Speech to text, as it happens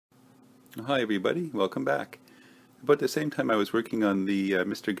Hi everybody, welcome back. About the same time I was working on the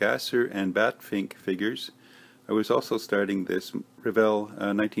Mr. Gasser and Batfink figures, I was also starting this Revell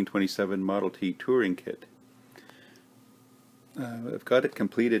 1927 Model T touring kit. I've got it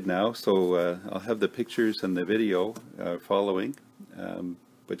completed now, so I'll have the pictures and the video following.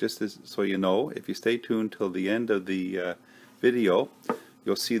 But just so you know, if you stay tuned till the end of the video,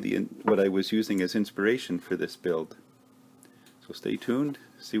 you'll see what I was using as inspiration for this build. So stay tuned,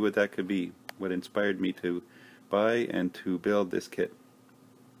 see what that could be, what inspired me to buy and to build this kit.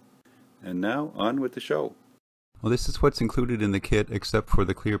 And now, on with the show. Well, this is what's included in the kit except for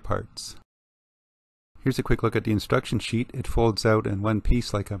the clear parts. Here's a quick look at the instruction sheet. It folds out in one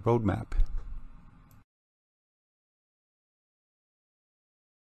piece like a road map.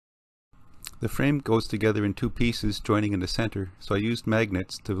 The frame goes together in two pieces joining in the center, so I used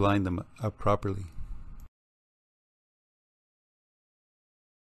magnets to line them up properly.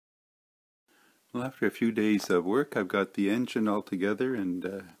 Well, after a few days of work, I've got the engine all together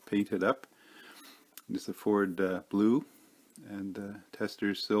and painted up. It's a Ford blue and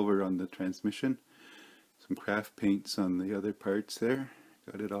tester silver on the transmission. Some craft paints on the other parts there.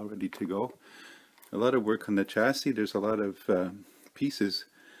 Got it all ready to go. A lot of work on the chassis. There's a lot of pieces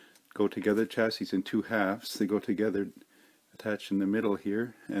go together. Chassis in two halves. They go together, attached in the middle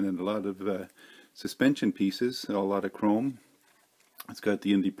here, and then a lot of suspension pieces. A lot of chrome. It's got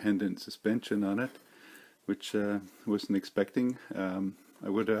the independent suspension on it, which I wasn't expecting. I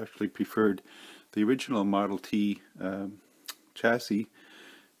would have actually preferred the original Model T chassis.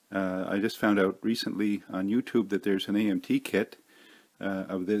 I just found out recently on YouTube that there's an AMT kit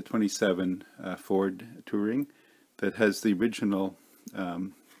of the 27 Ford Touring that has the original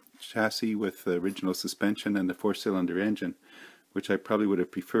chassis with the original suspension and the four-cylinder engine, which I probably would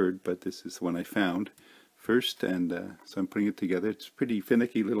have preferred, but this is the one I found first, and so I'm putting it together. It's pretty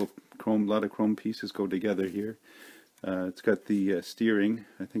finicky, little chrome, lot of chrome pieces go together here. It's got the steering.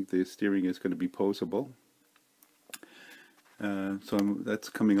 I think the steering is going to be posable. So that's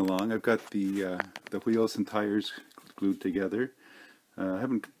coming along. I've got the wheels and tires glued together. I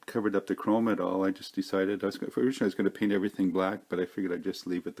haven't covered up the chrome at all. I just decided, originally I was going to paint everything black, but I figured I'd just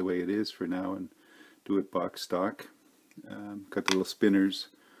leave it the way it is for now and do it box stock. Got the little spinners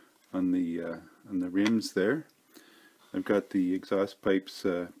on the rims there. I've got the exhaust pipes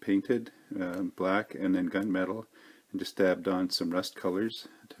painted black and then gunmetal, and just dabbed on some rust colors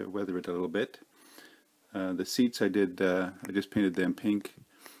to weather it a little bit. The seats I just painted them pink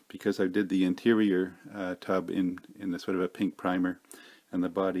because I did the interior tub in the sort of a pink primer, and the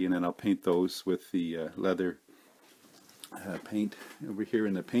body, and then I'll paint those with the leather paint. Over here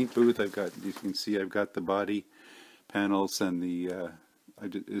in the paint booth, I've got, you can see, I've got the body panels and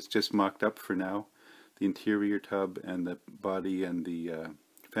it's just mocked up for now. The interior tub and the body and the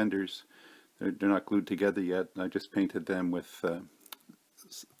fenders, they're not glued together yet. I just painted them with,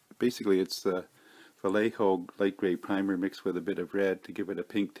 basically it's Vallejo light gray primer mixed with a bit of red to give it a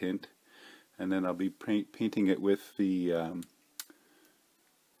pink tint. And then I'll be painting it with the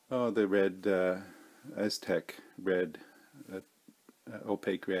red Aztec red,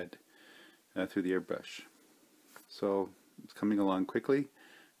 opaque red through the airbrush. So it's coming along quickly,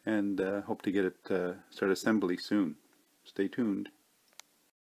 and hope to get it start assembly soon. Stay tuned.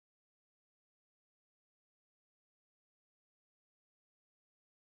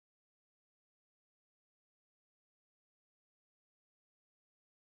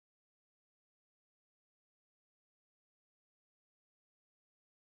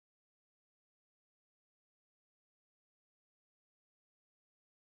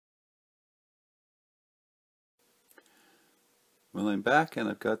 Well, I'm back, and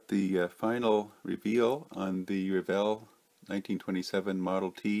I've got the final reveal on the Revell 1927 Model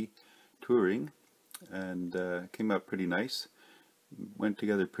T Touring, and came out pretty nice. Went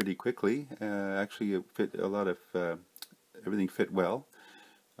together pretty quickly. Actually, it fit a lot of everything fit well.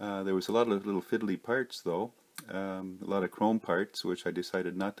 There was a lot of little fiddly parts, though. A lot of chrome parts, which I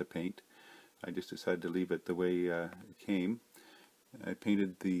decided not to paint. I just decided to leave it the way it came. I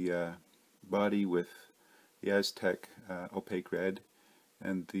painted the body with the Aztec opaque red,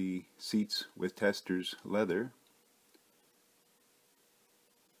 and the seats with Testors leather.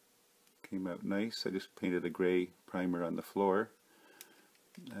 Came out nice. I just painted a gray primer on the floor,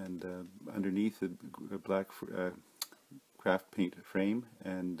 and underneath a black craft paint frame,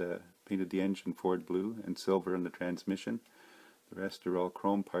 and painted the engine Ford blue and silver on the transmission. The rest are all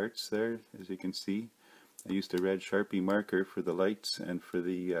chrome parts there, as you can see. I used a red Sharpie marker for the lights and for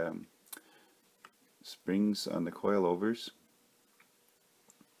the springs on the coilovers.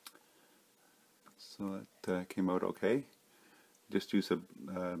 So that came out okay. Just use a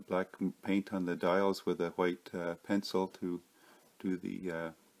black paint on the dials with a white pencil to do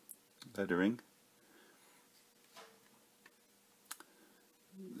the lettering.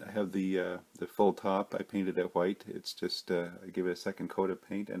 I have the full top. I painted it white. It's just I give it a second coat of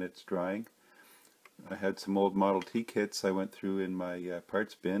paint and it's drying. I had some old Model T kits I went through in my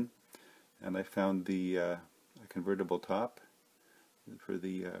parts bin, and I found the a convertible top for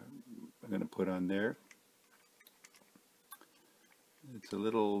the I'm going to put on there. It's a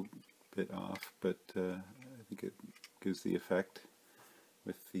little bit off, but I think it gives the effect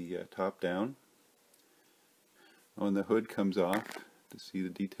with the top down. When the hood comes off, to see the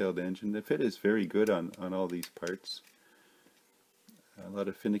detailed engine. The fit is very good on all these parts. A lot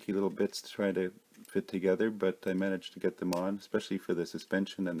of finicky little bits to try to fit together, but I managed to get them on, especially for the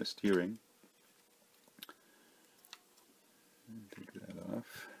suspension and the steering. Take that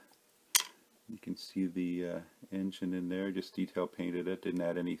off. You can see the engine in there, just detail painted it, didn't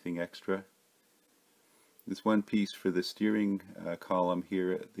add anything extra. This one piece for the steering column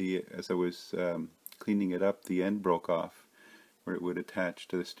here, as I was cleaning it up, the end broke off where it would attach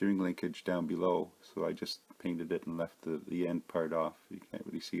to the steering linkage down below, so I just painted it and left the end part off. You can't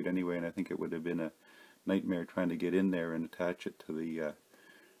really see it anyway, and I think it would have been a nightmare trying to get in there and attach it to the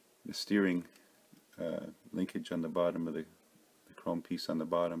steering linkage on the bottom of the chrome piece on the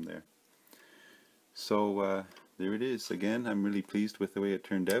bottom there. So there it is. Again, I'm really pleased with the way it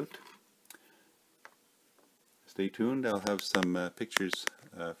turned out. Stay tuned, I'll have some pictures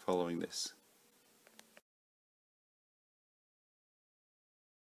following this.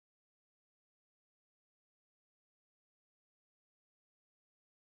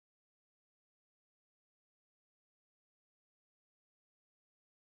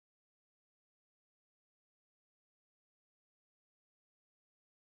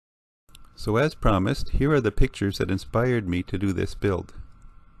 So as promised, here are the pictures that inspired me to do this build.